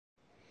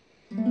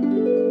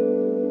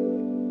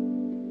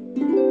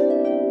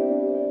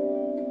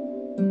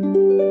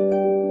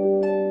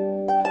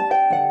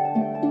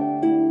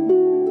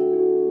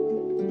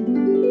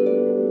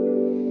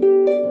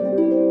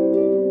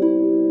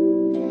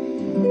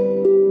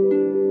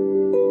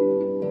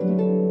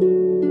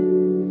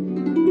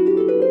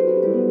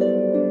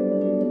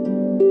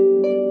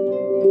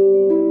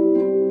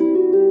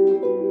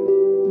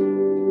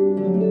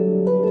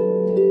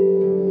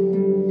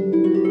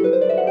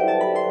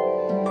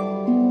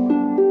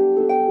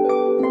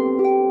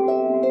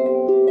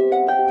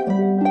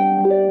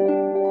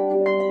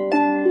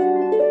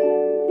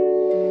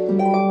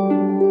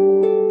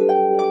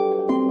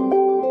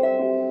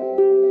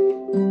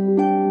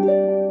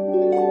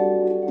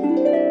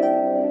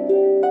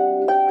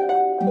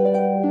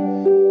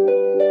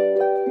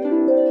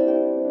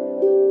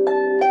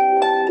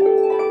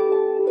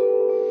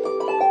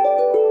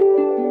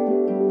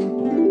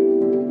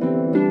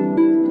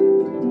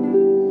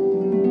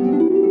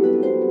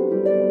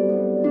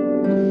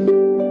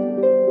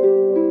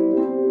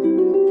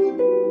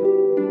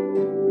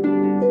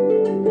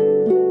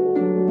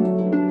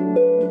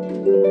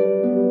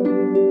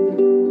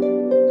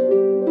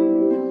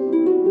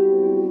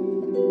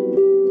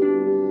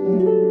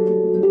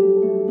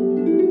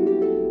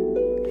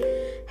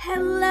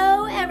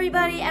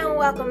everybody, and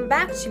welcome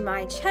back to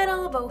my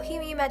channel,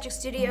 Bohemian Magic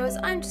Studios.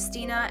 I'm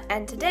Justina,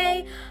 and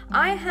today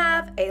I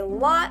have a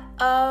lot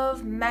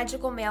of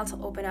magical mail to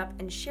open up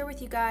and share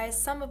with you guys,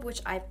 some of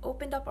which I've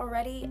opened up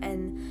already,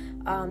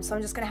 and so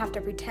I'm just gonna have to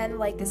pretend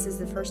like this is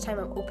the first time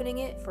I'm opening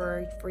it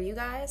for you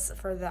guys,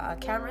 for the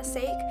camera's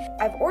sake.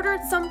 I've ordered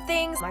some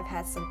things, I've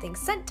had some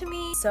things sent to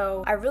me,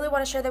 so I really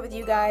want to share that with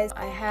you guys.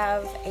 I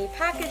have a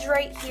package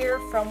right here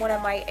from one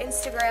of my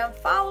Instagram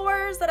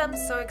followers that I'm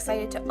so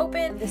excited to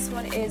open. This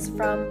one is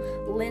from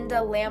Linda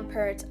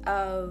Lampert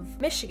of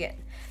Michigan.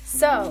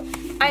 So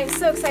I'm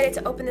so excited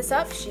to open this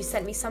up. She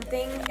sent me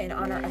something in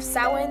honor of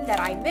Samhain that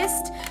I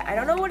missed. I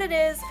don't know what it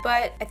is,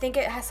 but I think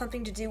it has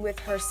something to do with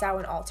her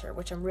Samhain altar,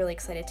 which I'm really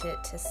excited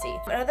to see.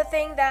 Another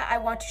thing that I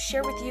want to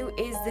share with you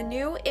is the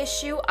new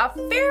issue of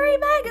FAERIE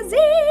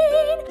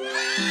Magazine.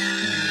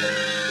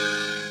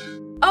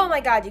 Oh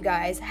my god, you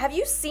guys, have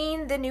you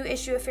seen the new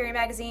issue of FAERIE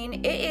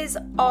Magazine? It is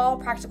all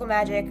practical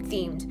magic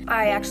themed.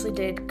 I actually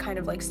did kind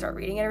of like start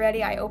reading it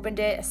already. I opened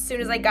it as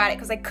soon as I got it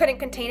because I couldn't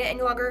contain it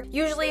any longer.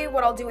 Usually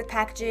what I'll do with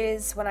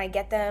packages when I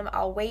get them,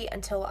 I'll wait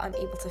until I'm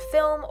able to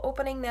film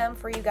opening them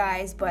for you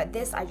guys, but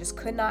this, I just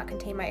could not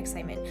contain my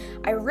excitement.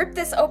 I ripped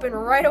this open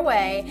right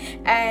away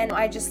and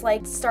I just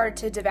like started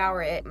to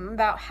devour it. I'm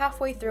about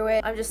halfway through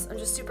it. I'm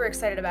just super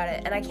excited about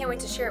it, and I can't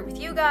wait to share it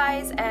with you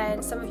guys,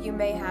 and some of you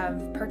may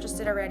have purchased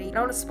it already. I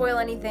don't want to spoil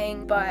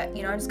anything, but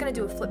you know, I'm just gonna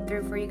do a flip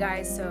through for you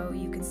guys so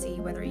you can see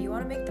whether you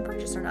want to make the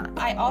purchase or not.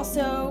 I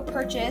also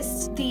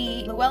purchased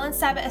the Llewellyn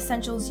Sabbath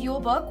Essentials Yule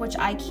book, which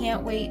I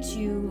can't wait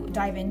to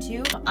dive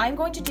into. I'm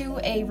going to do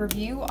a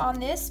review on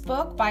this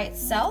book by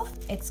itself.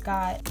 It's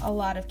got a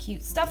lot of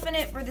cute stuff in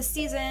it for the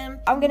season.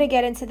 I'm gonna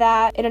get into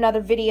that in another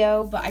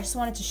video, but I just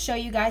wanted to show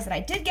you guys that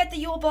I did get the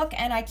Yule book,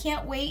 and I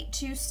can't wait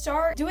to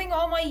start doing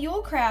all my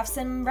Yule crafts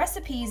and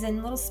recipes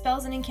and little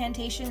spells and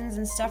incantations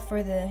and stuff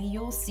for the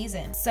Yule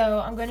season.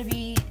 So I'm going to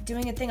be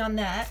doing a thing on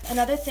that.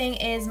 Another thing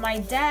is my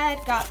dad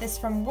got this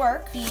from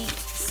work. He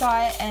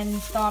saw it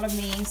and thought of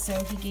me,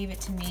 so he gave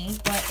it to me.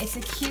 But it's a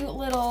cute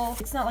little,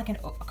 it's not like a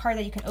card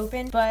that you can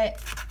open, but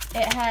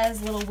it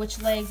has little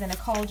witch legs and a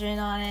cauldron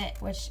on it,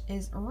 which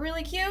is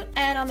really cute.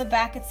 And on the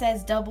back it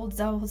says double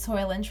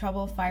toil and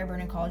trouble, fire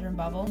burn and cauldron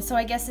bubble. So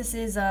I guess this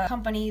is a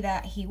company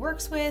that he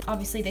works with.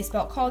 Obviously they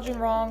spelled cauldron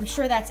wrong. I'm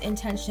sure that's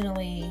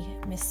intentionally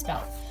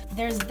misspelled.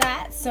 There's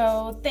that,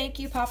 so thank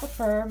you, Papa,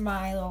 for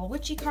my little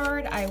witchy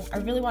card. I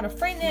really want to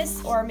frame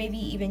this, or maybe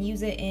even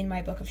use it in my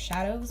Book of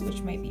Shadows,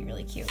 which might be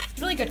really cute. It's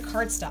really good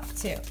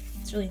cardstock too.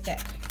 It's really thick.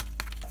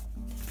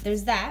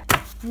 There's that.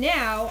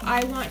 Now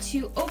I want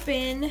to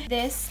open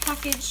this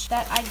package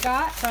that I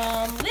got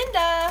from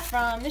Linda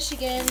from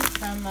Michigan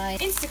from my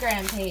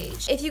Instagram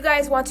page. If you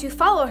guys want to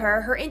follow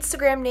her, her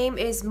Instagram name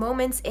is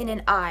Moments in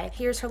an Eye.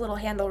 Here's her little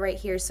handle right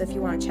here, so if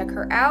you want to check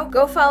her out,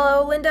 go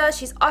follow Linda.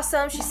 She's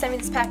awesome. She sent me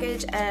this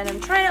package and I'm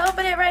trying to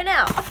open it right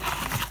now.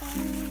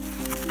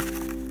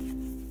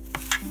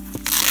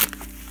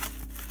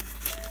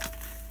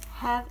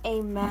 Have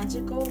a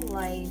magical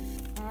life.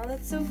 Oh,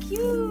 that's so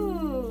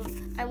cute.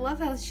 I love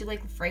how she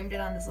like framed it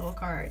on this little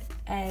card.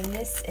 And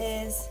this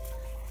is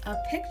a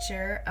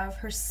picture of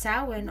her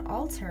Samhain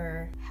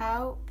altar.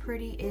 How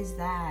pretty is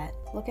that?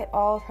 Look at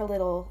all of her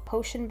little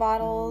potion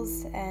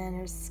bottles and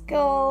her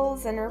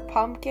skulls and her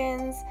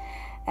pumpkins.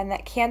 And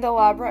that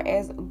candelabra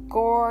is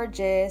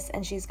gorgeous,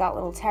 and she's got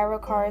little tarot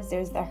cards.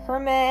 There's the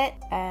Hermit,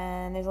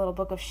 and there's a little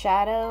Book of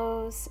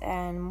Shadows,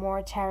 and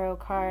more tarot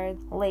cards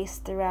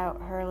laced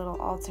throughout her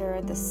little altar.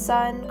 The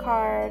Sun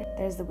card,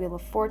 there's the Wheel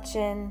of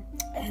Fortune,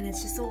 and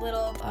it's just a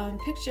little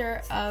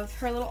picture of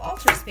her little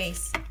altar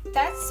space.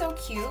 That's so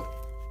cute.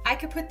 I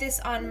could put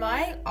this on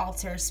my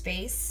altar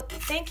space.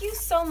 Thank you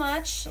so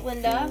much,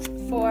 Linda,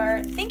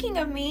 for thinking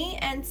of me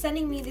and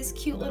sending me this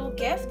cute little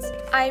gift.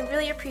 I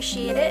really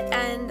appreciate it,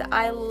 and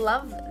I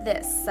love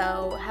this,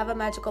 so have a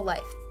magical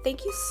life.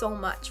 Thank you so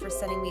much for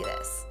sending me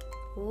this.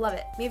 Love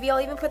it. Maybe I'll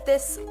even put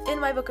this in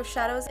my Book of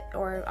Shadows,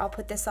 or I'll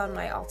put this on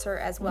my altar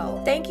as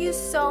well. Thank you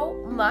so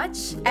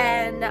much,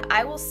 and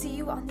I will see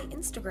you on the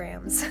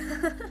Instagrams.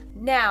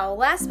 Now,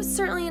 last but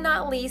certainly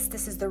not least,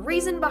 this is the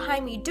reason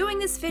behind me doing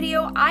this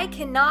video. I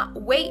cannot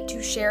wait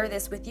to share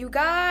this with you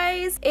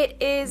guys. It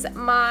is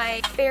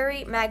my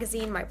FAERIE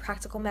Magazine, my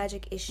practical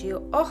magic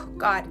issue. Oh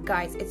god,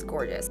 guys, it's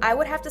gorgeous. I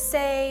would have to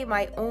say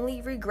my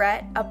only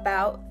regret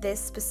about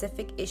this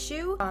specific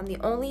issue, the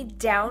only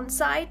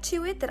downside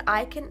to it that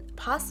I can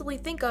possibly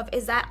think of,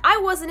 is that I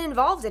wasn't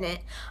involved in it.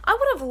 I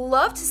would have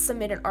loved to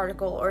submit an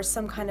article or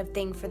some kind of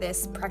thing for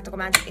this practical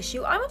magic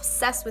issue. I'm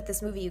obsessed with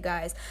this movie, you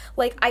guys.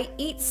 Like, I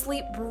eat,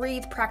 sleep,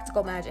 breathe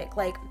practical magic.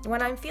 Like,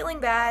 when I'm feeling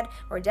bad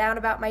or down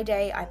about my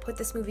day, I put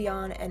this movie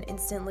on and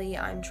instantly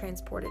I'm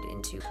transported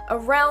into a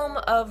realm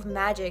of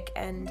magic,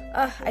 and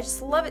I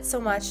just love it so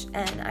much,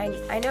 and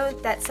I know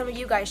that some of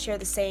you guys share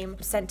the same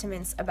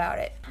sentiments about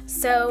it.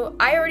 So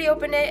I already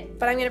opened it,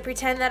 but I'm gonna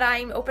pretend that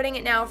I'm opening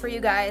it now for you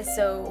guys,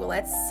 so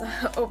let's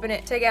open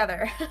it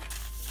together.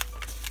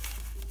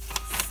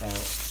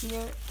 So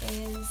here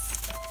is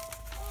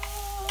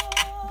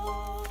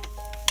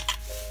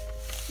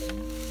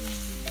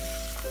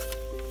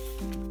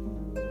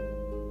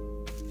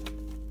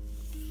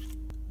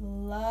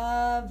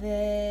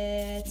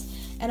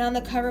And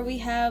on the cover we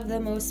have the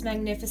most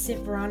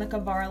magnificent Veronica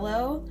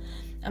Varlow.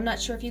 I'm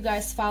not sure if you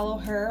guys follow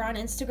her on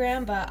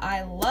Instagram, but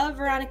I love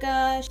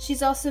Veronica.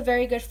 She's also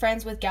very good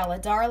friends with Gala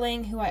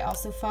Darling, who I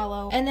also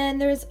follow. And then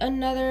there's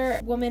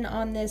another woman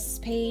on this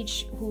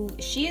page who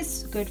she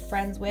is good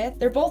friends with.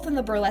 They're both in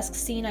the burlesque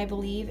scene, I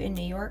believe, in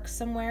New York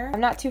somewhere. I'm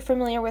not too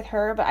familiar with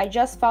her, but I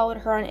just followed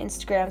her on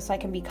Instagram so I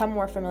can become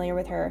more familiar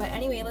with her. But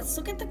anyway, let's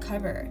look at the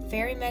cover.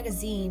 FAERIE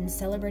Magazine,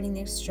 Celebrating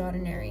the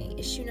Extraordinary.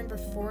 Issue number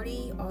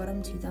 40,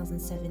 autumn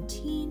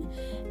 2017.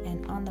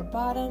 And on the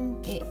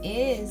bottom, it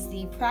is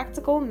the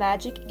Practical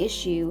Magic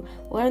issue,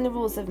 Learn the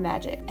Rules of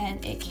Magic.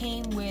 And it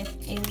came with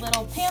a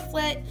little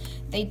pamphlet.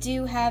 They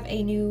do have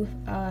a new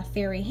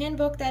fairy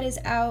handbook that is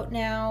out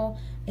now.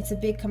 It's a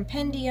big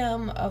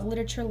compendium of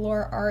literature,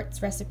 lore,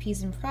 arts,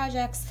 recipes, and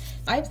projects.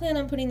 I plan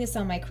on putting this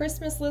on my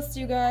Christmas list,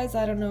 you guys.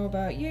 I don't know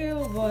about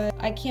you, but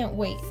I can't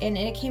wait. And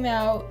it came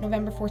out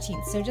November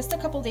 14th, so just a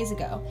couple days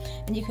ago.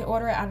 And you can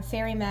order it on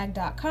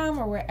faeriemag.com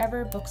or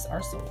wherever books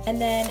are sold. And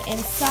then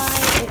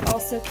inside, it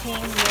also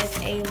came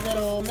with a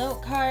little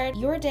note card.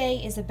 Your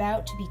day is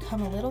about to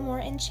become a little more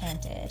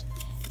enchanted.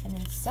 And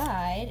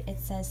inside,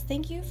 it says,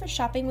 thank you for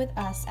shopping with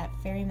us at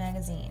FAERIE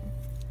Magazine.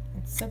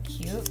 It's so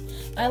cute.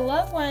 I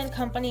love when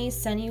companies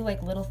send you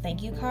like little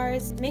thank you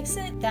cards. It makes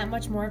it that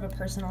much more of a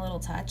personal little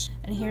touch.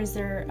 And here's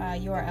their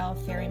URL,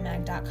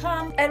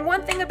 faeriemag.com. And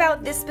one thing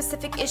about this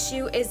specific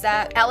issue is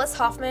that Alice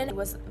Hoffman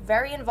was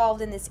very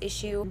involved in this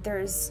issue.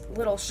 There's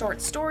little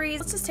short stories.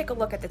 Let's just take a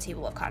look at the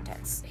table of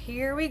contents.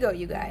 Here we go,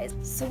 you guys.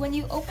 So when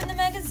you open the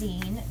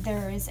magazine,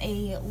 there is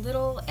a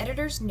little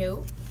editor's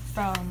note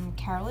from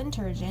Carolyn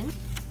Turgeon.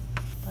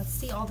 Let's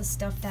see all the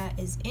stuff that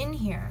is in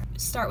here.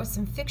 Start with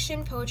some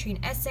fiction, poetry,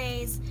 and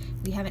essays.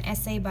 We have an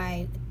essay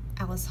by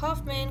Alice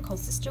Hoffman called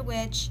Sister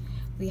Witch.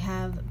 We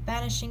have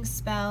banishing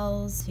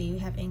spells. So you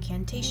have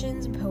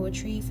incantations and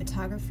poetry,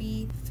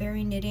 photography,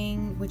 fairy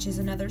knitting, which is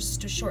another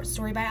short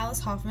story by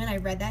Alice Hoffman. I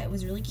read that, it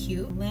was really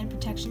cute. Land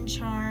protection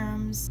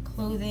charms,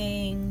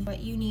 clothing, what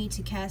you need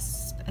to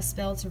cast a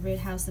spell to rid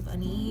house of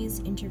unease,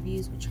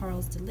 interviews with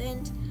Charles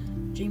DeLint,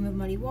 Dream of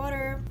Muddy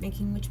Water,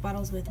 making witch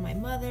bottles with my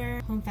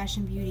mother, home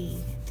fashion beauty,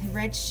 the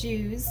red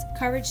shoes,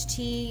 courage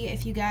tea.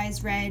 If you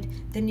guys read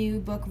the new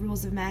book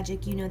Rules of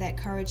Magic, you know that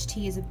courage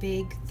tea is a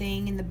big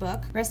thing in the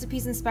book.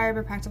 Recipes inspired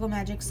by practical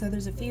magic, so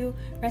there's a few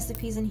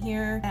recipes in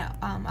here that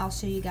I'll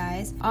show you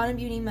guys. Autumn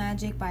Beauty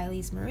Magic by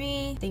Elise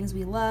Marie, Things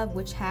We Love,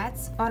 Witch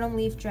Hats, Autumn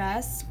Leaf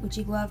Dress,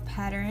 Witchy Glove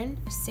Pattern,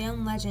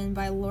 Salem Legend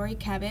by Lori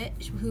Cabot,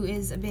 who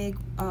is a big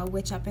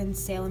witch up in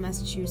Salem,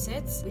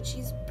 Massachusetts,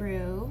 Witchy's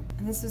Brew,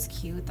 and this was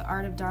cute, the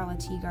Art of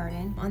Darla Tea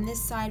Garden. On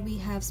this side we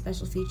have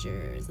special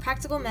features,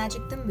 Practical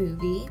Magic the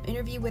Movie,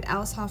 interview with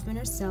Alice Hoffman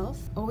herself,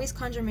 Always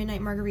Conjure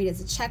Midnight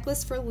Margaritas, a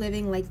checklist for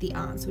living like the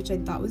aunts, which I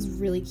thought was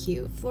really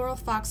cute, Floral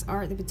Fox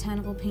Art, the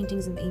botanical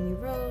paintings of Amy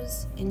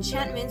Rose,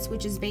 Enchantments,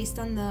 which is based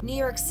on the New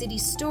York City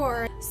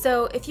store.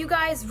 So if you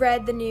guys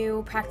read the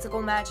new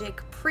Practical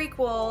Magic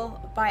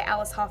prequel by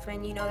Alice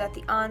Hoffman, you know that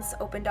the aunts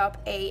opened up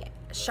a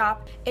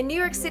shop in New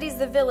York City's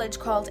The Village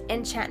called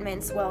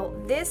Enchantments. Well,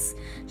 this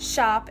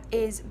shop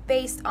is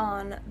based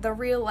on the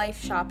real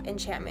life shop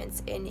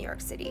Enchantments in New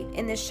York City.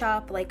 In this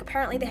shop, like,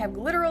 apparently they have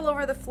glitter all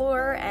over the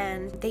floor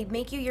and they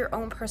make you your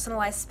own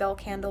personalized spell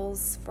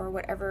candles for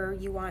whatever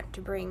you want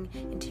to bring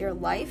into your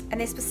life. And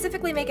they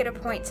specifically make it a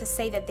point to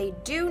say that they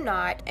do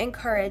not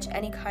encourage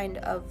any kind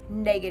of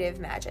negative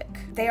magic.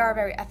 They are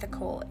very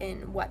ethical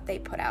in what they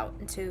put out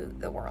into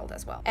the world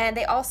as well. And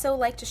they also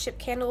like to ship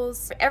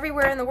candles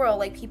everywhere in the world.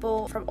 Like,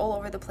 people from all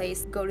over the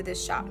place go to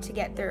this shop to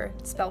get their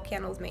spell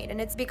candles made,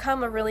 and it's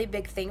become a really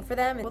big thing for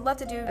them. I would love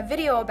to do a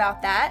video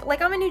about that.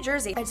 Like, I'm in New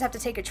Jersey, I just have to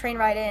take a train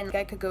ride in.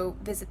 I could go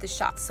visit the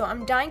shop, so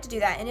I'm dying to do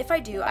that. And if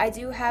I do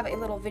have a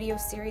little video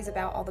series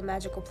about all the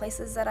magical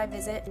places that I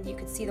visit, and you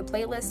can see the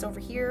playlist over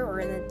here or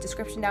in the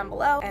description down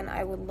below, and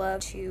I would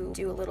love to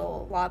do a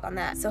little vlog on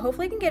that. So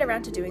hopefully I can get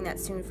around to doing that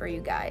soon for you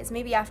guys,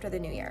 maybe after the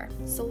new year.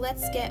 So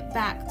let's get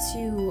back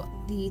to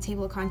the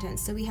table of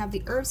contents. So we have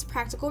the Herbs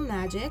Practical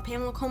Magic,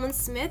 Pamela Coleman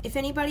Smith. If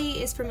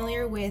anybody is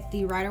familiar with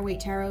the Rider-Waite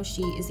Tarot,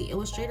 she is the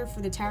illustrator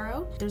for the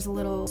tarot. There's a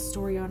little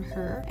story on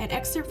her. An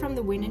excerpt from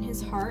The Wind in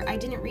His Heart. I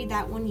didn't read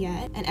that one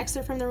yet. An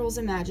excerpt from The Rules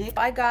of Magic.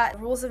 I got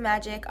Rules of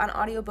Magic on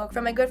audiobook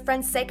from my good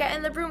friend Seika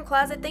in the Broom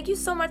Closet. Thank you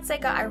so much,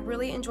 Seika. I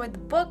really enjoyed the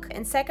book.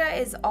 And Seika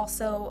is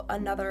also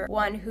another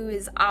one who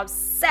is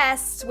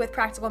obsessed with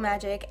practical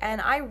magic,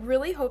 and I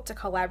really hope to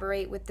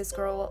collaborate with this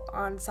girl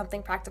on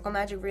something practical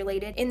magic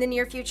related in the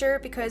near future,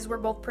 because we're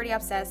both pretty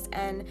obsessed,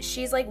 and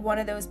she's like one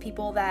of those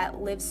people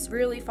that lives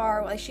really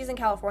far. Like, she's in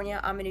California,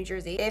 I'm in New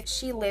Jersey. If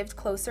she lived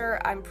closer,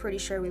 I'm pretty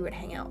sure we would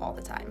hang out all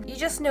the time. You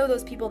just know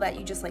those people that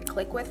you just like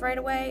click with right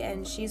away,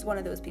 and she's one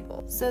of those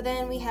people. So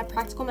then we have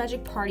Practical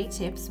Magic Party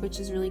Tips, which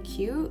is really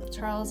cute.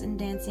 Charles and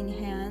Dancing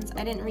Hands.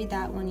 I didn't read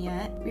that one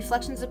yet.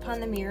 Reflections Upon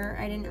the Mirror.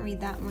 I didn't read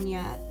that one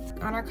yet.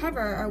 On our cover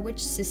are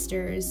Witch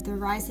Sisters, The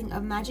Rising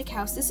of Magic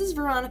House. This is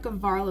Veronica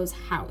Varlow's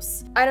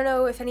house. I don't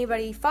know if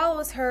anybody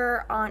follows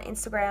her on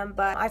Instagram,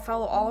 but I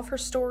follow all of her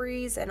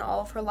stories and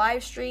all of her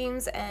live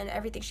streams and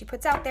everything everything she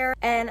puts out there.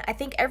 And I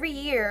think every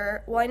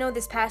year, well, I know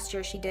this past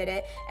year she did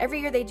it,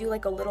 every year they do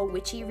like a little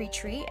witchy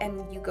retreat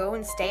and you go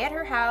and stay at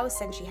her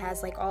house and she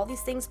has like all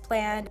these things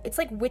planned. It's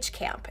like witch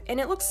camp and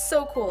it looks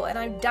so cool, and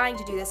I'm dying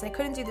to do this. I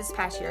couldn't do this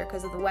past year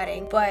because of the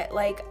wedding, but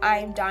like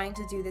I'm dying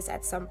to do this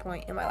at some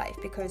point in my life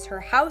because her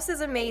house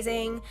is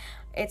amazing.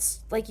 It's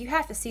like, you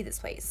have to see this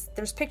place.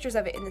 There's pictures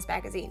of it in this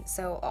magazine,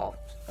 so I'll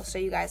show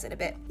you guys in a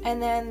bit. And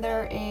then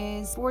there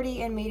is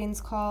 40 and Maidens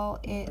Call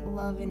It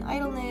Love and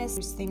Idleness.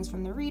 There's things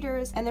from the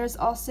readers, and there's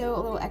also a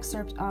little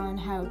excerpt on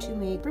how to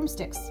make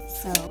broomsticks.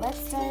 So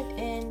let's dive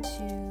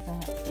into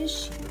that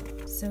issue.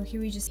 So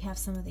here we just have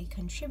some of the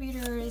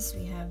contributors.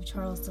 We have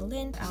Charles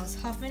DeLint, Alice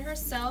Hoffman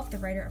herself, the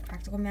writer of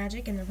Practical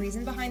Magick and the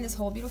reason behind this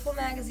whole beautiful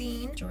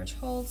magazine, George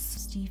Holtz,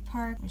 Steve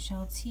Park,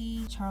 Michelle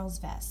T, Charles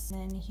Vess.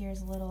 And then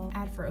here's a little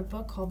ad for a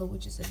book called The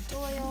Witches of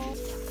Doyle.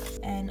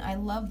 And I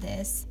love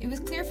this. It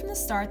was clear from the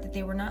start that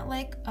they were not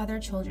like other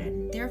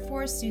children.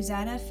 Therefore,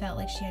 Susanna felt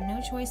like she had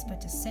no choice but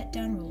to set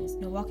down rules.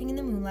 No walking in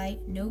the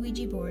moonlight, no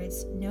Ouija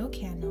boards, no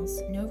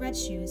candles, no red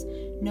shoes,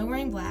 no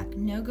wearing black,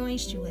 no going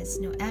shoeless,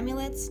 no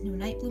amulets, no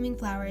night blooming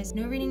flowers,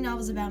 no reading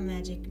novels about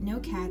magic, no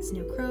cats,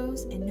 no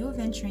crows, and no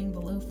venturing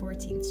below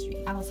 14th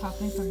Street. Alice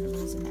Hoffman from The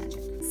Rules of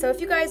Magic. So if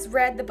you guys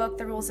read the book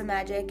The Rules of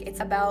Magic, it's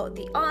about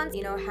the aunts,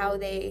 you know, how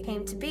they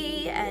came to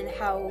be and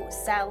how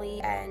Sally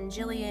and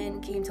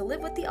Jillian came to live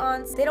with the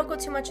aunts. They don't go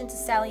too much into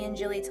Sally and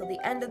Jilly till the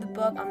end of the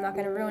book. I'm not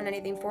going to ruin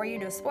anything for you,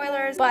 no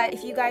spoilers, but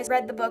if you guys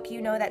read the book,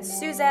 you know that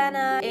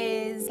Susanna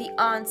is the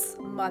aunt's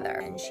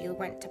mother, and she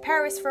went to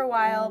Paris for a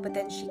while, but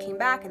then she came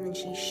back and then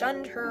she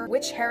shunned her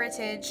witch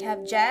heritage. We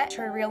have Jet,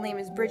 her real name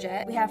is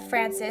Bridget. We have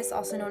Francis,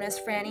 also known as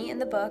Franny in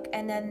the book,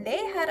 and then they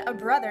had a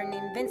brother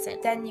named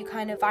Vincent. Then you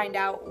kind of find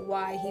out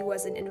why he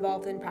wasn't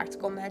involved in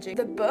practical magic.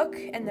 The book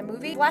and the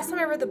movie, last time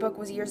I read the book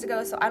was years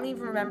ago, so I don't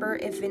even remember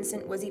if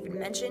Vincent was even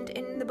mentioned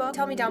in the book.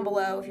 Tell me down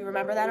below if you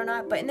remember that or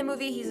not, but in the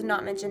movie he's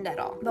not mentioned at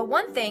all. The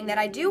one thing that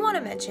I do want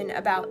to mention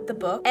about the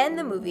book and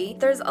the movie,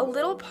 there's a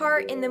little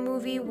part in the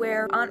movie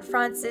where Aunt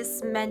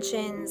Frances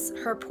mentions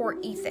her poor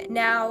Ethan.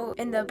 Now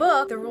in the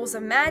book The Rules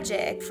of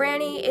Magic,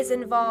 Franny is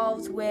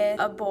involved with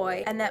a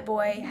boy, and that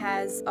boy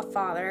has a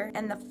father,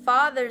 and the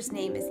father's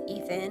name is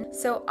Ethan.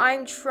 So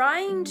I'm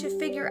trying to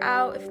figure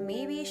out if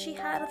maybe she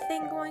had a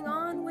thing going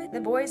on with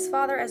the boy's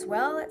father as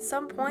well at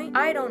some point.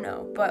 I don't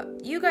know,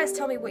 but you guys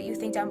tell me what you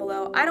think down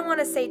below. I don't want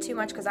to say too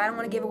much because I don't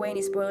want to give away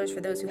any spoilers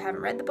for those who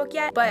haven't read the book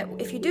yet, but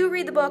if you do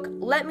read the book,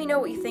 let me know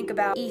what you think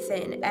about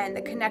Ethan and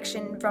the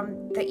connection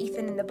from the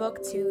Ethan in the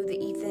book to the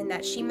Ethan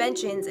that she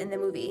mentions in the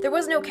movie. There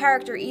was no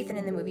character Ethan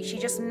in the movie. She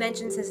just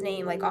mentions his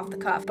name like off the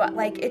cuff, but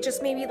like it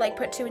just made me like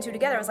put two and two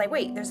together. I was like,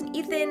 wait, there's an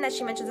Ethan that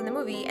she mentions in the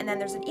movie and then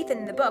there's an Ethan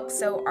in the book,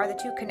 so are the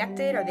two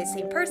connected? Are they the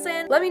same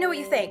person? Let me know what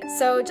you think.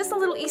 So just a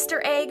little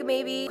Easter egg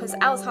maybe, because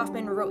Alice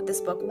Hoffman wrote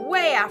this book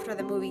way after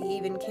the movie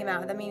even came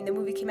out. I mean, the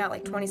movie came out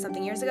like 20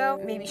 something years ago.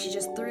 Maybe she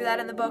just threw that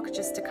in the book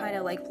just to kind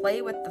of like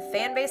play with the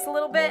fan base a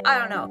little bit. I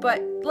don't know,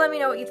 but let me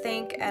know what you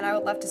think, and I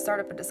would love to start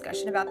up a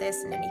discussion about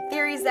this and any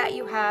theories that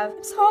you have.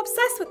 I'm so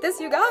obsessed with this,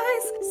 you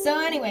guys. So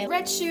anyway,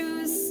 red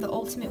shoes, the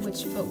ultimate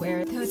witch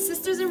footwear. The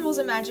sisters in Rules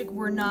of Magic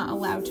were not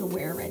allowed to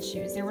wear red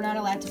shoes. They were not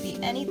allowed to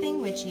be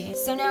anything witchy.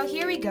 So now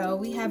here we go.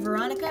 We have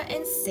Veronica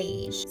and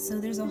Sage. So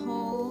there's a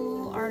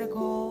whole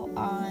article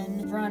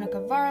on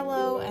Veronica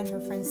Varlow and her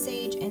friend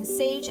Sage, and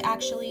Sage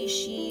actually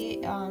she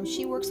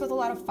works with a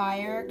lot of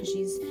fire because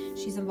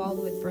she's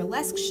involved with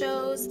burlesque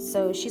shows,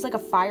 so she's like a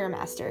fire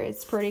master.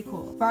 It's pretty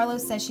cool. Varlow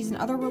says she's an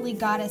otherworldly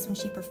goddess when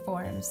she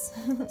performs.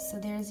 So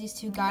there's these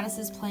two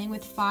goddesses playing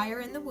with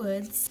fire in the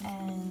woods,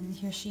 and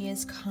here she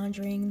is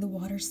conjuring the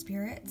water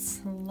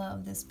spirits.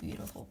 Love this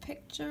beautiful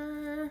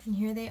picture. And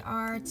here they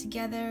are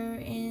together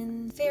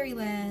in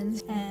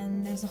fairyland,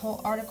 and there's a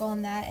whole article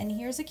on that, and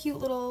here's a cute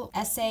little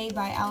essay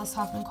by Alice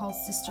Hoffman called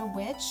Sister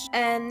Witch.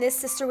 And this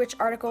Sister Witch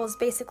article is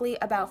basically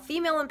about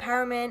female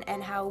empowerment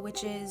and how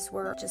witches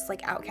were just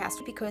like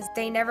outcast because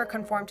they never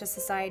conformed to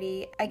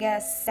society. I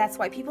guess that's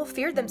why people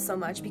feared them so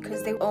much,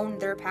 because they owned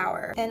their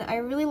power. And I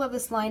really love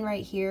this line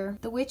right here.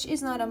 The witch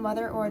is not a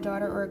mother or a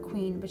daughter or a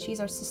queen, but she's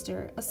our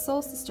sister, a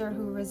soul sister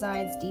who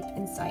resides deep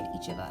inside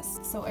each of us.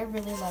 So I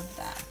really love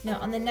that. Now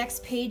on the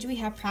next page we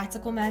have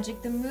Practical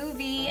Magic the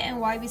movie and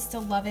why we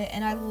still love it,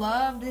 and I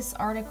love this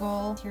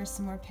article. Here's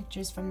some more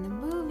pictures from the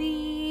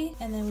movie,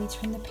 and then we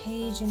turn the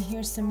page and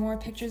here's some more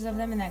pictures of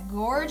them in that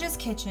gorgeous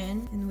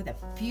kitchen and with a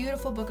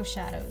beautiful book of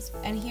shadows.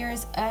 And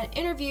here's an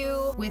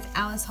interview with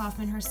Alice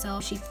Hoffman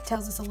herself. She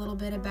tells us a little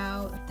bit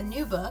about the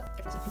new book.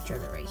 There's a picture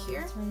of it right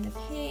here. Turn the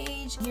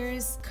page.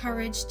 Here's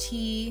Courage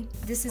Tea.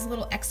 This is a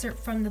little excerpt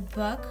from the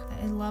book.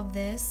 I love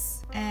this.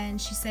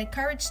 And she said,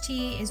 courage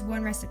tea is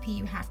one recipe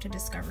you have to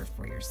discover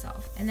for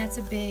yourself. And that's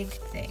a big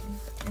thing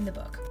in the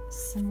book.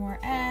 Some more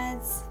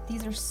ads.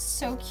 These are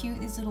so cute,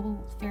 these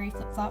little fairy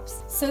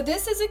flip-flops. So this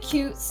this is a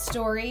cute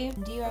story.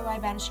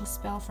 DIY banishing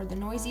spell for the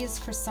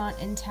noisiest croissant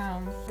in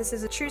town. This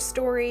is a true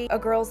story, a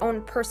girl's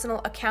own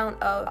personal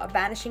account of a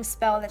banishing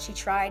spell that she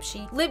tried.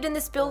 She lived in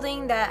this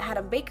building that had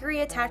a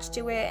bakery attached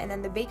to it, and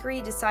then the bakery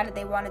decided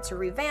they wanted to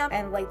revamp,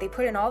 and like they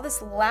put in all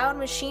this loud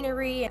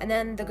machinery, and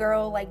then the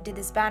girl like did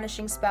this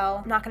banishing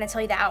spell. I'm not gonna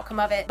tell you the outcome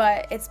of it,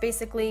 but it's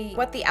basically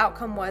what the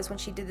outcome was when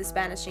she did this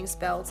banishing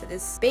spell to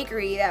this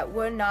bakery that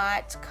would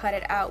not cut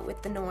it out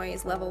with the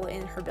noise level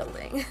in her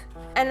building.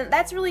 And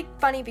that's really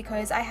funny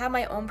because I have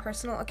my own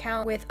personal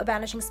account with a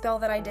banishing spell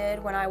that I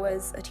did when I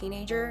was a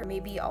teenager.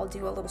 Maybe I'll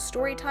do a little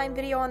story time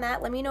video on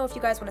that. Let me know if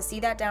you guys want to see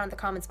that down in the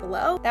comments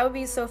below. That would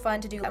be so fun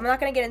to do. I'm not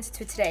going to get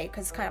into it today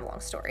because it's kind of a long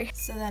story.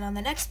 So then on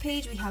the next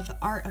page we have the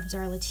art of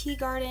Darla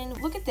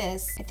Teagarden. Look at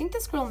this. I think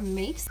this girl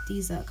makes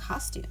these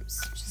costumes,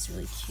 which is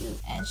really cute.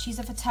 And she's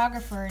a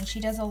photographer and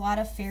she does a lot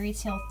of fairy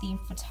tale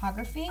themed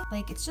photography.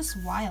 Like it's just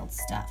wild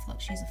stuff.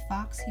 Look, she's a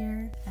fox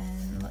here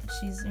and look,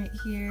 she's right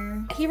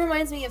here. He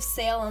reminds me of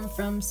Salem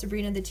from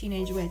Sabrina the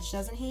Teenage Witch,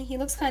 doesn't he? He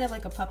looks kind of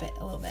like a puppet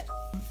a little bit.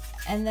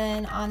 And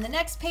then on the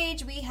next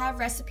page we have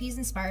recipes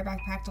inspired by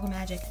Practical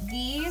Magic.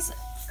 These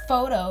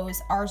photos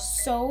are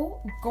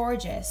so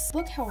gorgeous.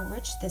 Look how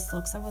rich this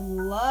looks. I would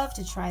love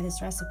to try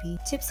this recipe.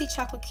 Tipsy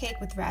chocolate cake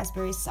with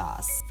raspberry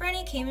sauce.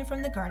 Franny came in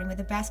from the garden with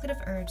a basket of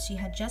herbs she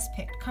had just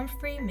picked.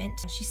 Comfrey, mint.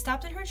 She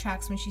stopped in her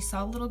tracks when she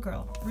saw a little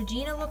girl.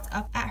 Regina looked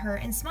up at her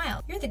and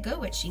smiled. "You're the good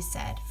witch," she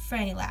said.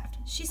 Franny laughed.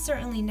 She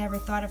certainly never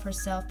thought of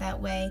herself that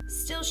way.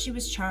 Still, she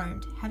was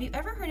charmed. "Have you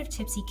ever heard of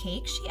tipsy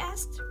cake?" she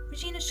asked.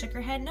 Regina shook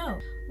her head no.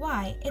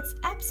 "Why, it's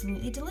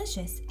absolutely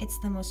delicious. It's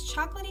the most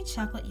chocolatey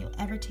chocolate you'll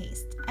ever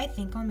taste. I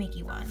think I'll make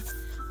you one."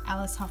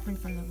 Alice Hoffman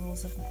from The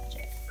Rules of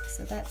Magic.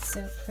 So that's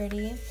so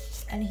pretty.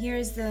 And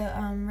here's the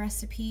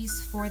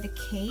recipes for the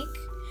cake.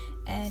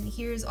 And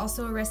here's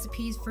also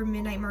recipes for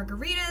midnight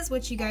margaritas,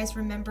 which you guys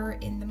remember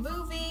in the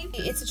movie.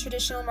 It's a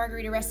traditional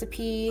margarita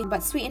recipe,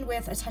 but sweetened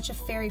with a touch of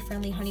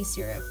fairy-friendly honey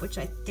syrup, which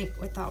I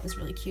thought was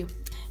really cute.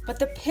 But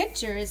the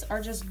pictures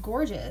are just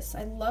gorgeous.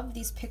 I love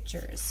these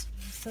pictures.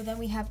 So then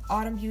we have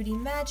Autumn Beauty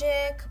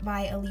Magic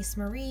by Elise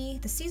Marie.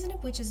 The season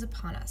of witch is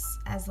upon us.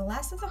 As the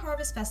last of the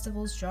harvest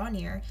festivals draw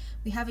near,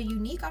 we have a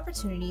unique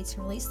opportunity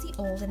to release the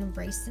old and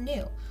embrace the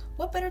new.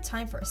 What better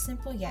time for a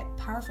simple yet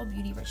powerful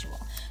beauty ritual?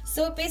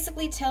 So it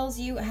basically tells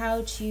you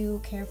how to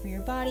care for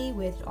your body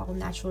with all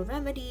natural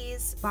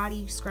remedies,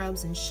 body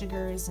scrubs and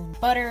sugars and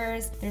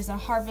butters. There's a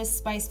harvest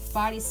spice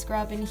body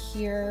scrub in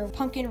here,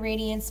 pumpkin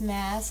radiance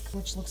mask,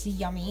 which looks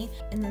yummy,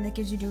 and then it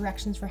gives you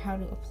directions for how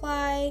to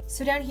apply.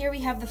 So down here we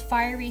have the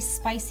fiery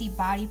spicy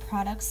body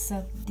products,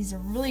 so these are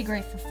really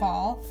great for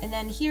fall. And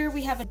then here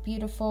we have a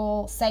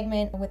beautiful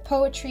segment with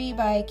poetry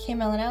by Kim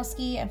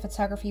Malinowski and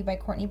photography by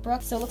Courtney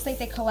Brooks. So it looks like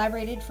they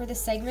collaborated for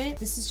this segment.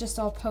 This is just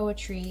all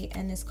poetry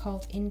and it's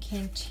called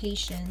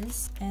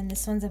Incantations. And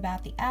this one's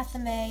about the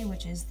athame,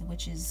 which is the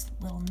witch's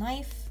little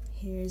knife.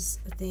 Here's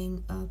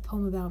a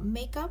poem about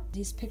makeup.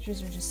 These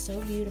pictures are just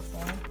so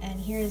beautiful. And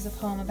here is a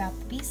poem about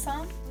the bee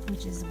song,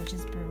 which is the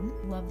witch's broom.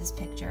 Love this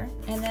picture.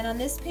 And then on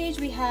this page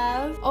we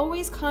have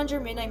Always Conjure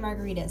Midnight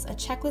Margaritas, a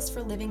checklist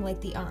for living like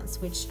the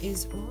aunts, which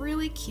is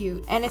really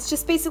cute. And it's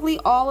just basically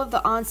all of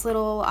the aunts'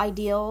 little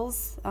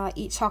ideals.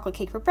 Eat chocolate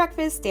cake for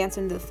breakfast, dance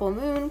under the full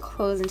moon,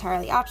 clothes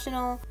entirely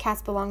optional,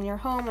 cats belong in your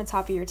home, on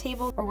top of your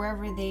table, or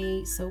wherever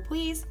they so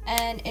please.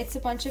 And it's a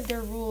bunch of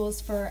their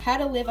rules for how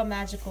to live a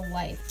magical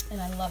life,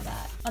 and I love that.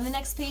 On the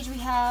next page we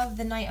have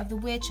The Night of the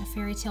Witch, a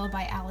fairy tale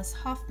by Alice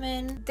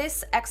Hoffman.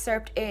 This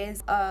excerpt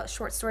is a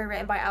short story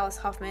written by Alice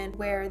Hoffman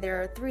where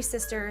there are 3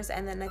 sisters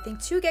and then I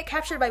think 2 get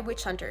captured by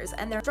witch hunters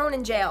and they're thrown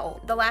in jail.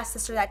 The last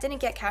sister that didn't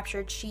get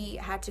captured, she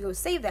had to go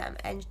save them,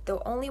 and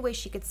the only way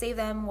she could save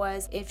them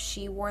was if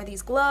she wore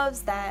these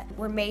gloves that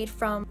were made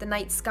from the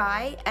night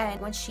sky,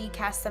 and when she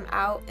cast them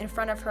out in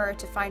front of her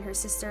to find her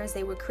sisters,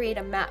 they would create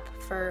a map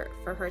for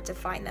her to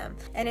find them.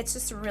 And it's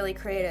just really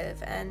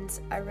creative and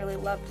I really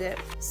loved it.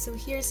 So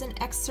here's an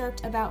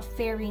excerpt about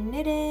fairy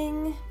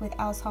knitting with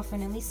Alice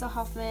Hoffman and Lisa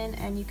Hoffman,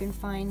 and you can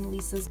find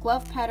Lisa's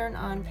glove pattern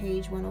on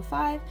page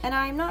 105. And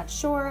I'm not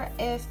sure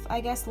if, I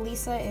guess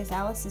Lisa is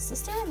Alice's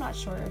sister. I'm not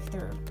sure if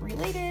they're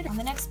related. On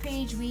the next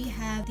page we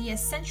have The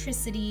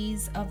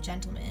Eccentricities of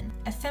Gentlemen,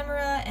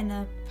 ephemera and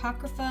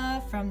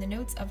apocrypha from the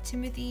notes of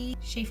Timothy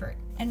Schaeffert.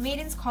 And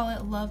maidens call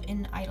it love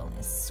in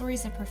idleness,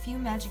 stories of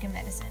perfume, magic, and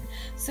medicine.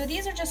 So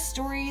these are just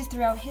stories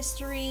throughout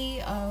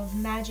history of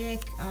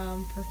magic,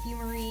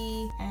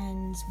 perfumery,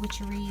 and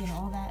witchery, and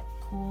all that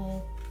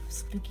cool,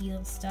 spooky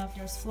little stuff.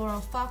 There's floral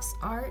fox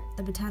art,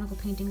 the botanical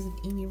paintings of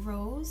Amy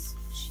Rose.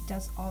 She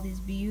does all these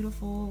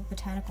beautiful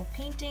botanical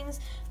paintings,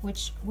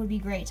 which would be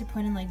great to put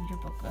in like your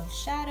book of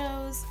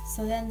shadows.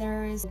 So then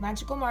there is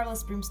Magical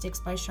Marvelous Broomsticks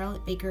by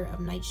Charlotte Baker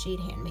of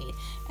Nightshade Handmade.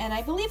 And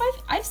I believe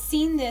I've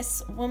seen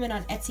this woman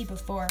on Etsy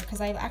before,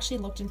 because I've actually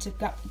looked into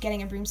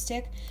getting a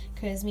broomstick,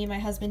 because me and my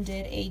husband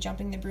did a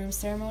jumping the broom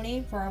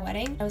ceremony for our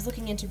wedding. I was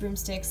looking into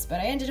broomsticks, but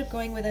I ended up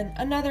going with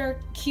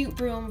another cute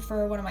broom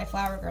for one of my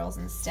flower girls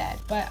instead.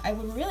 But I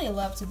would really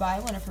love to buy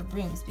one of her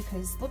brooms,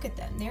 because look at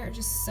them, they're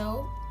just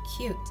so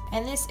Cute.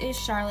 And this is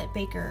Charlotte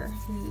Baker,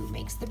 who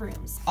makes the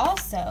brooms.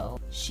 Also,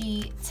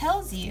 she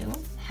tells you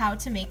how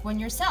to make one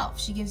yourself.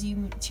 She gives you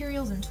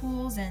materials and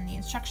tools and the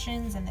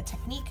instructions and the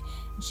technique,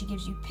 and she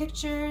gives you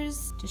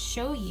pictures to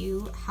show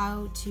you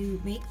how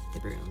to make the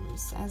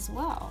brooms as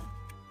well.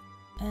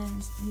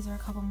 And these are a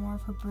couple more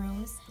of her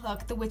brooms.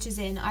 Look, the witch is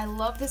in. I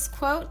love this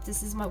quote.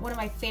 This is one of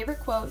my favorite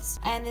quotes.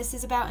 And this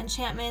is about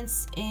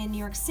enchantments in New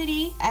York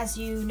City. As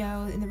you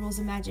know, in the Rules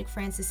of Magic,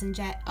 Francis and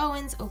Jet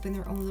Owens opened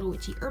their own little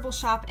witchy herbal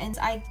shop. And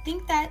I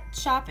think that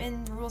shop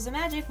in the Rules of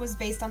Magic was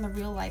based on the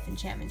real life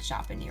enchantment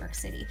shop in New York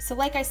City. So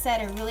like I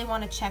said, I really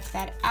want to check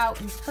that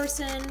out in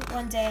person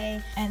one day.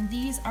 And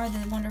these are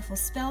the wonderful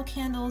spell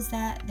candles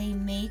that they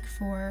make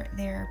for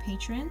their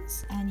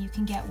patrons. And you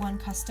can get one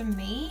custom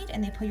made,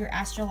 and they put your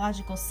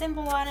astrological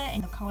symbol on it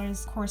and the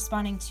colors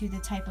corresponding to the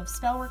type of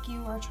spell work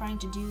you are trying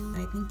to do.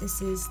 I think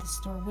this is the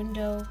store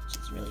window, which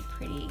is really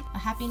pretty. A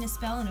happiness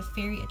spell and a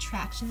fairy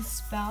attraction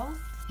spell.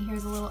 And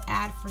here's a little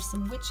ad for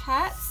some witch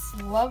hats.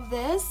 Love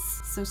this.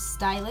 So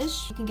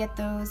stylish. You can get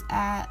those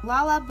at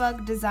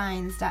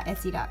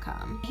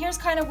lalabugdesigns.etsy.com. Here's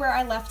kind of where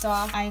I left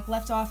off. I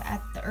left off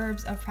at the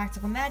herbs of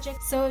practical magic.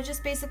 So it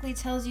just basically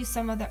tells you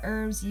some of the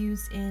herbs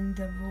used in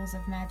the Rules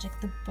of Magic,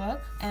 the book.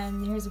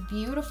 And here's a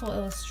beautiful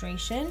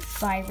illustration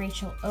by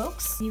Rachel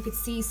Oakes. You could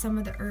see some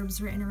of the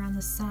herbs written around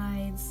the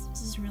sides.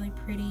 This is really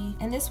pretty.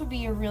 And this would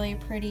be a really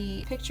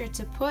pretty picture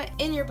to put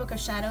in your book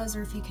of shadows,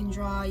 or if you can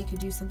draw, you could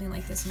do something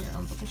like this in your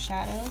own book of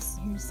shadows.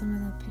 Here's some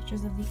of the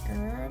pictures of the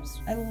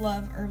herbs. I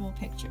love herbal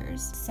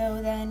pictures.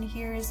 So then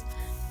here's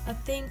a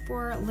thing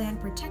for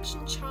land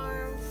protection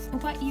charm.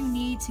 What you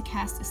need to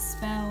cast a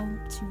spell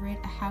to rid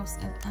a house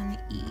of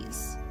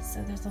unease.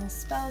 So there's little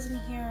spells in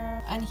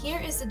here. And here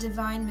is the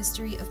Divine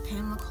Mystery of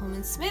Pamela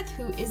Coleman Smith,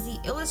 who is the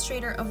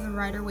illustrator of the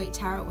Rider-Waite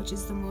Tarot, which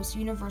is the most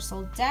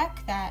universal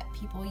deck that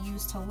people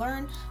use to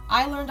learn.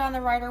 I learned on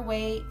the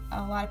Rider-Waite.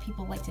 A lot of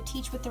people like to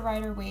teach with the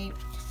Rider-Waite.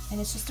 And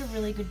it's just a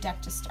really good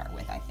deck to start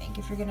with, I think,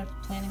 if you're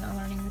planning on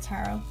learning the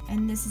tarot.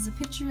 And this is a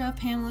picture of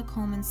Pamela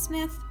Coleman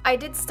Smith. I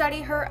did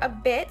study her a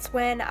bit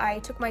when I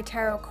took my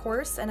tarot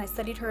course, and I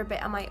studied her a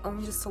bit on my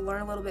own just to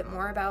learn a little bit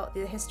more about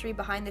the history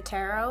behind the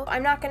tarot.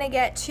 I'm not going to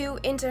get too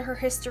into her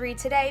history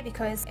today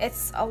because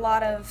it's a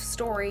lot of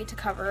story to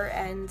cover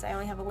and I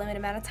only have a limited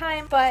amount of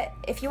time. But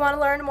if you want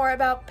to learn more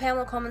about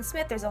Pamela Coleman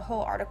Smith, there's a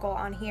whole article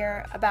on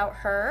here about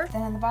her.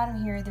 Then on the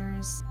bottom here,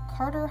 there's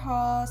Carter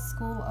Hall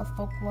School of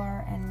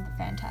Folklore and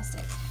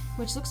Fantastic,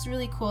 which looks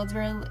really cool.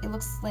 It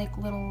looks like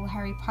little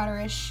Harry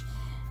Potter-ish,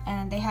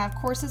 and they have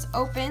courses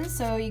open,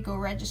 so you go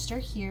register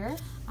here.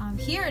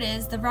 Here it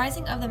is, The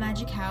Rising of the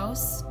Magic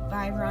House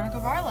by Veronica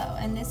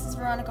Varlow, and this is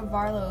Veronica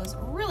Varlow's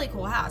really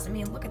cool house. I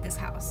mean, look at this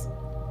house.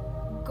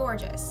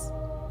 Gorgeous.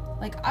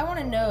 Like, I want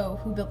to know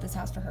who built this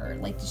house for her.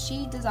 Like, did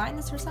she design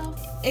this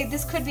herself?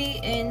 This could be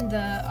in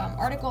the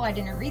article. I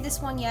didn't read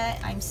this one yet.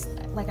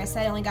 Like I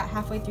said, I only got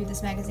halfway through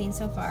this magazine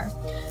so far,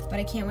 but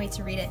I can't wait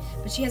to read it.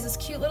 But she has this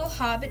cute little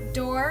hobbit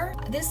door.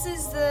 This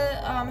is the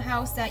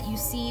house that you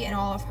see in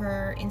all of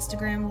her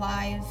Instagram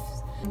lives.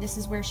 This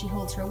is where she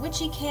holds her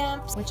witchy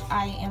camps, which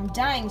I am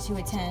dying to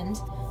attend.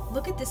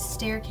 Look at this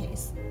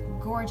staircase.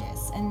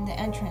 Gorgeous. And the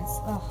entrance,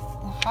 oh,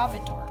 the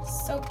hobbit door,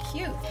 so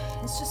cute.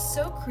 It's just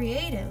so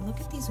creative.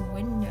 Look at these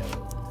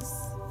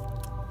windows.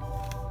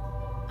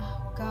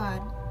 Oh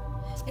God.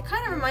 It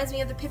kind of reminds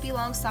me of the Pippi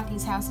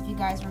Longstocking's house, if you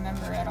guys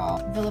remember at all.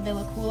 Villa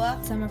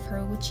Villacula. Some of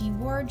her witchy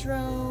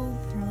wardrobe,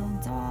 her little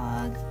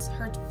dog.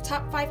 Her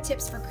top 5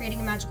 tips for creating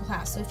a magical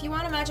house. So if you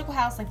want a magical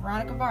house like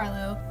Veronica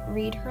Varlow,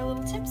 read her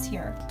little tips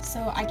here.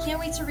 So I can't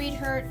wait to read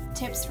her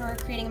tips for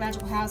creating a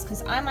magical house,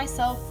 because I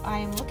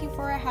am looking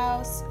for a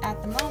house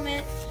at the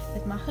moment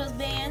with my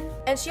husband.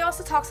 And she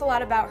also talks a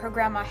lot about her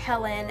grandma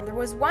Helen. There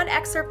was one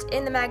excerpt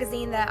in the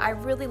magazine that I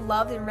really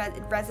loved and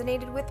it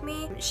resonated with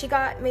me. She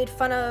got made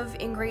fun of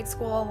in grade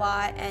school a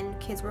lot, and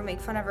kids would make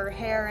fun of her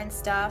hair and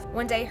stuff.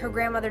 One day her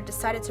grandmother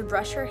decided to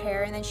brush her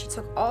hair, and then she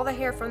took all the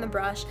hair from the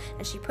brush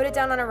and she put it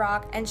down on a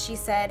rock, and she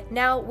said,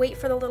 "Now wait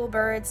for the little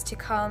birds to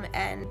come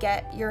and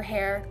get your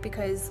hair,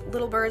 because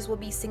little birds will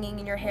be singing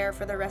in your hair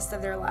for the rest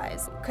of their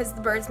lives." Because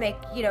the birds make,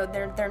 you know,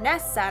 their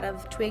nests out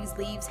of twigs,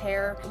 leaves,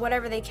 hair,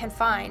 whatever they can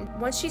find.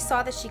 Once she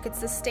saw that she could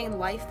sustain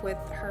life with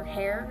her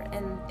hair,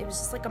 and it was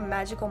just like a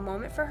magical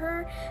moment for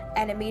her,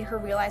 and it made her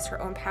realize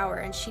her own power,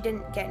 and she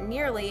didn't get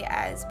nearly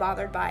as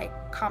bothered by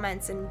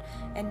comments and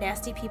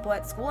nasty people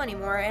at school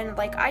anymore. And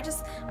like, I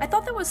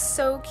thought that was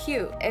so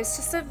cute. It's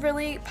just a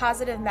really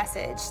positive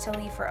message to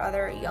leave for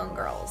other young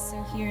girls.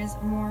 So here's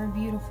more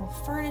beautiful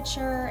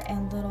furniture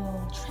and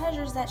little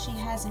treasures that she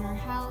has in her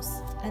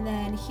house. And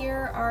then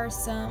here are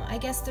some, I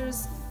guess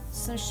there's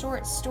some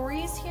short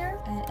stories here,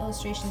 and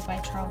illustrations by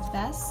Charles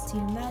Best.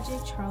 Scene of Magic,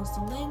 Charles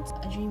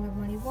DeLint, A Dream of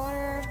Muddy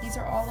Water. These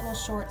are all little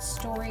short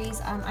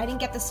stories. I didn't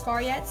get this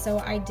far yet, so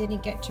I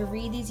didn't get to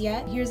read these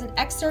yet. Here's an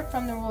excerpt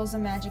from The Rules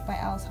of Magic by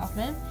Alice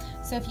Hoffman.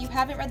 So if you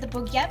haven't read the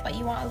book yet, but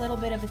you want a little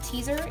bit of a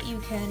teaser,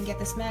 you can get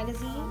this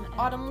magazine.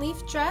 Autumn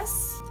leaf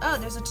dress. Oh,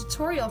 there's a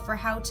tutorial for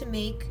how to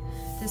make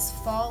this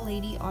fall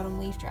lady autumn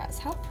leaf dress.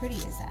 How pretty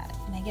is that?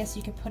 And I guess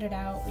you could put it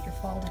out with your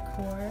fall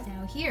decor.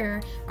 Now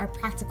here are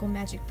practical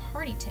magic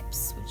party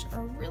tips, which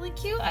are really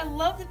cute. I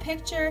love the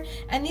picture.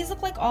 And these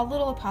look like all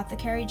little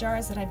apothecary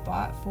jars that I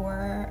bought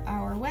for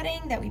our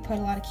wedding that we put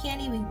a lot of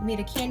candy. We made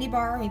a candy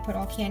bar and we put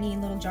all candy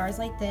in little jars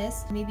like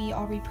this. Maybe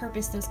I'll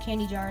repurpose those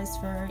candy jars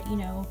for, you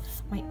know,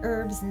 my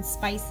herbs and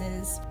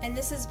spices. And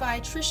this is by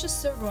Trisha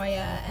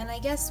Soroya, and I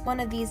guess one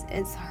of these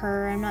is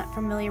her. I'm not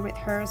familiar with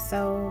her,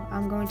 so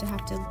I'm going to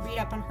have to read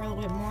up on her a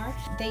little bit more.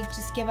 They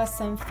just give us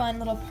some fun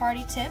little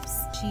party tips.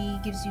 She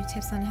gives you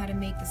tips on how to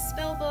make the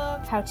spell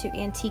book, how to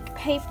antique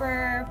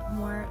paper,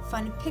 more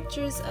fun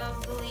pictures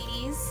of the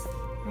ladies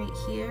right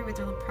here with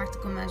their little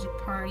practical magic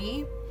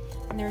party.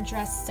 And they're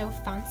dressed so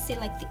fancy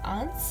like the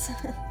aunts.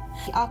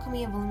 The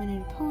Alchemy of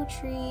Illuminated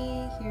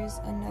Poetry. Here's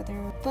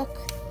another book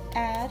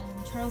ad.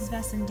 Charles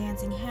Best and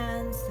Dancing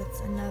Hands.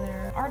 That's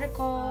another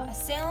article. A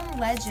Salem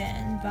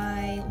Legend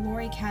by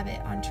Lori Cabot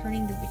on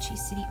turning the witchy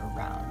city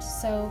around.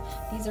 So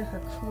these are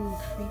her cool,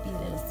 creepy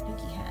little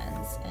spooky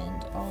hands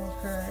and all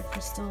of her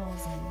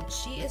crystals. And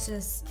she is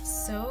just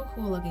so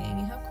cool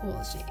looking. How cool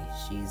is she?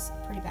 She's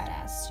pretty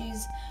badass.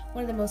 She's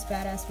one of the most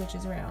badass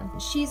witches around.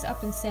 She's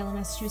up in Salem,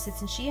 Massachusetts,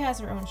 and she has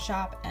her own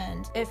shop.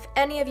 And if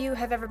any of you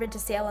have ever been to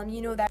Salem,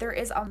 you know that there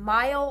is a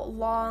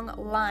mile-long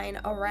line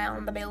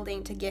around the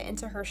building to get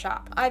into her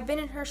shop. I've been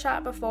in her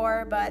shop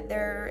before, but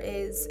there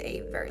is a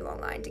very long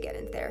line to get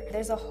in there.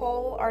 There's a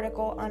whole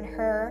article on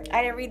her.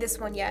 I didn't read this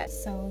one yet.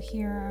 So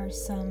here are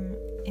some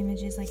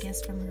images, I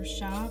guess, from her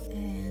shop,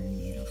 and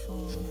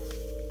beautiful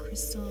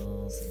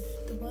crystals.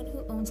 The one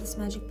who owns this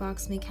magic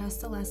box may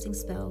cast a lasting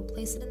spell,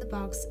 place it in the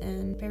box,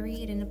 and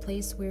bury it in a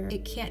place where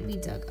it can't be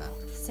dug up.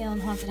 Salem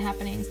Haunted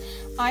Happenings.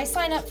 I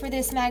sign up for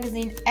this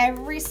magazine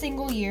every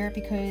single year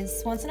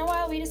because once in a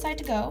while we decide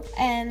to go,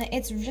 and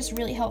it's just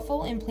really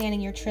helpful in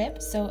planning your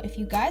trip. So if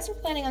you guys are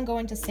planning on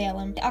going to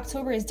Salem,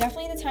 October is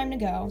definitely the time to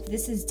go.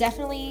 This is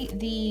definitely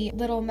the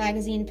little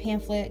magazine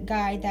pamphlet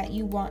guide that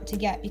you want to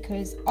get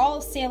because all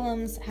of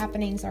Salem's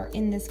happenings are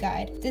in this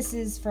guide. This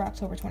is for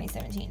October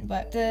 2017,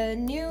 but the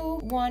new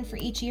one for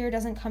each year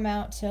doesn't come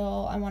out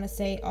till, I want to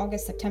say,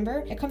 August,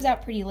 September. It comes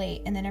out pretty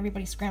late, and then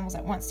everybody scrambles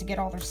at once to get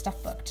all their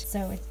stuff booked.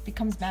 So it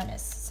becomes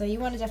madness. So you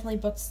want to definitely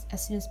book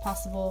as soon as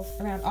possible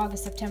around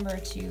August, September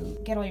to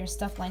get all your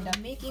stuff lined up.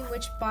 Making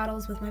Witch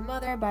Bottles with My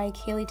Mother by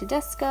Kaylee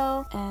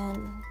Tedesco,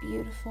 and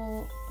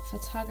beautiful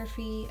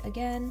photography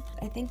again.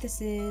 I think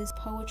this is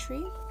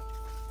poetry.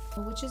 A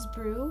Witch's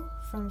Brew,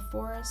 From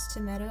Forest to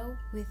Meadow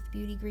with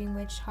Beauty Green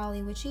Witch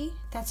Holly Witchy.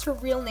 That's her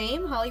real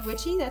name, Holly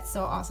Witchy. That's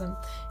so awesome.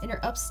 In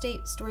her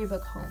upstate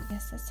storybook home.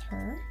 Yes, that's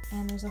her.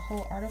 And there's a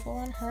whole article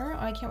on her.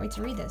 Oh, I can't wait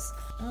to read this.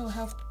 Oh,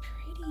 how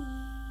pretty.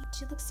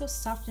 She looks so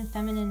soft and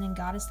feminine and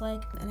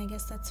goddess-like. And I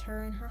guess that's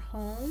her in her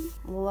home.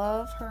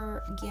 Love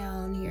her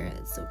gown here.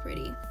 It's so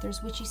pretty.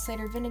 There's Witchy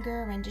Cider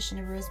Vinegar, rendition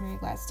of Rosemary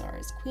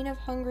Gladstars. Queen of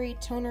Hungary,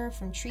 toner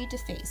from tree to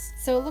face.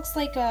 So it looks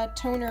like a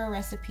toner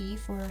recipe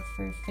for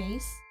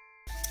face.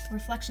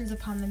 Reflections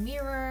Upon the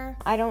Mirror.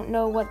 I don't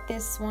know what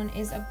this one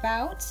is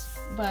about,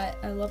 but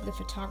I love the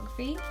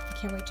photography. I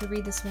can't wait to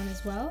read this one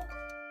as well.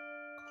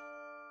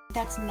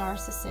 That's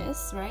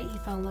Narcissus, right? He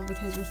fell in love with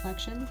his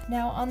reflection.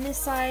 Now on this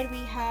side we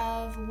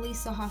have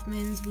Lisa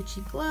Hoffman's Witchy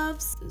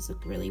Gloves. Those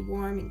look really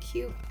warm and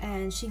cute.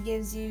 And she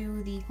gives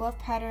you the glove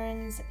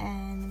patterns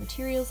and the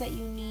materials that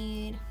you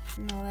need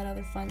and all that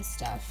other fun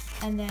stuff.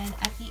 And then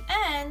at the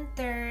end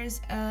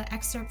there's an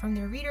excerpt from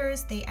their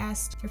readers. They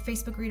asked their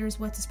Facebook readers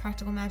what does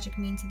practical magic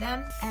mean to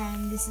them.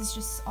 And this is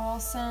just all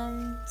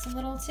some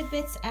little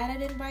tidbits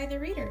added in by the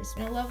readers.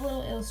 And I love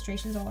little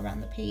illustrations all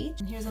around the page.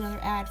 And here's another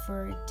ad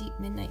for Deep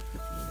Midnight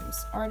Perfume.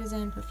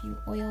 Artisan perfume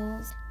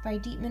oils by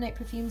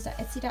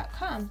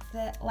deepmidnightperfumes.etsy.com.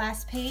 The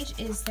last page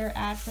is their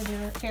ad for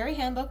their fairy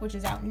handbook, which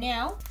is out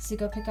now. So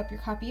go pick up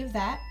your copy of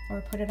that or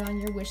put it on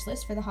your wish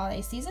list for the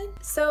holiday season.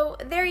 So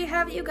there you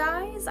have it, you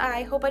guys.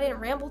 I hope I didn't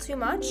ramble too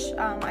much.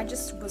 I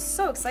just was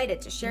so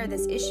excited to share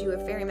this issue of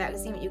FAERIE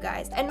Magazine with you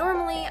guys. And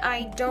normally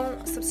I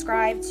don't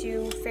subscribe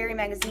to FAERIE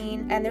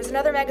Magazine, and there's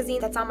another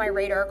magazine that's on my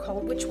radar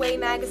called Witchway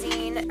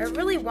Magazine. I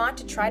really want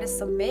to try to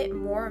submit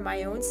more of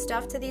my own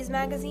stuff to these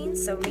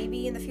magazines, so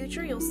maybe in the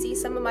future you'll see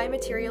some of my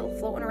material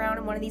floating around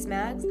in one of these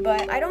mags.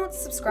 But I don't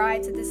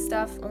subscribe to this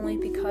stuff only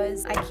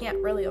because I can't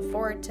really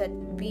afford to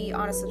be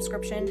on a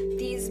subscription.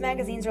 These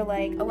magazines are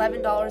like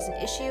 $11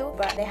 an issue,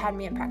 but they had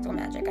me at Practical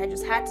Magic. I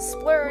just had to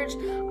splurge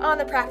on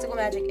the Practical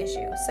Magic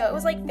issue. So it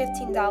was like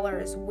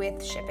 $15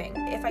 with shipping.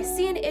 If I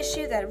see an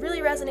issue that really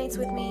resonates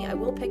with me, I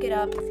will pick it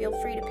up. Feel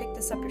free to pick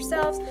this up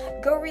yourselves.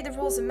 Go read the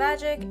rules of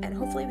Magic, and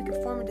hopefully we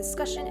can form a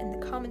discussion in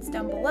the comments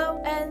down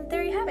below. And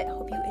there you have it.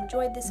 Hope you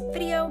enjoyed this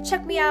video.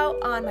 Check me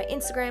out on my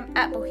Instagram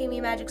at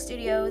Bohemian Magic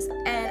Studios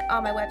and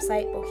on my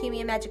website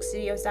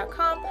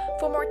bohemianmagicstudios.com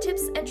for more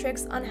tips and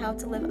tricks on how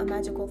to live a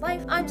magical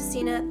life. I'm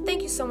Justina.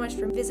 Thank you so much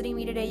for visiting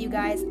me today, you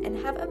guys, and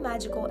have a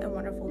magical and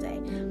wonderful day.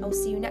 I will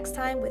see you next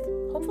time with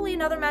hopefully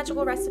another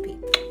magical recipe.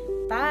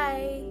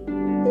 Bye!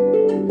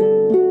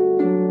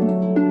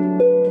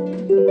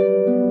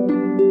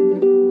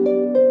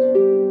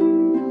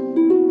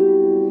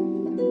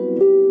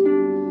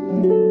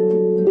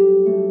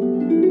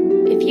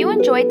 If you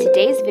enjoyed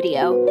today's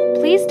video,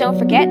 please don't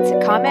forget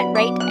to comment,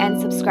 rate, and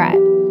subscribe.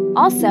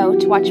 Also,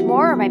 to watch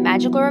more of my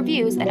magical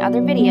reviews and other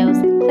videos,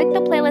 click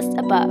the playlist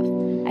above.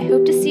 I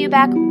hope to see you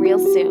back real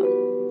soon.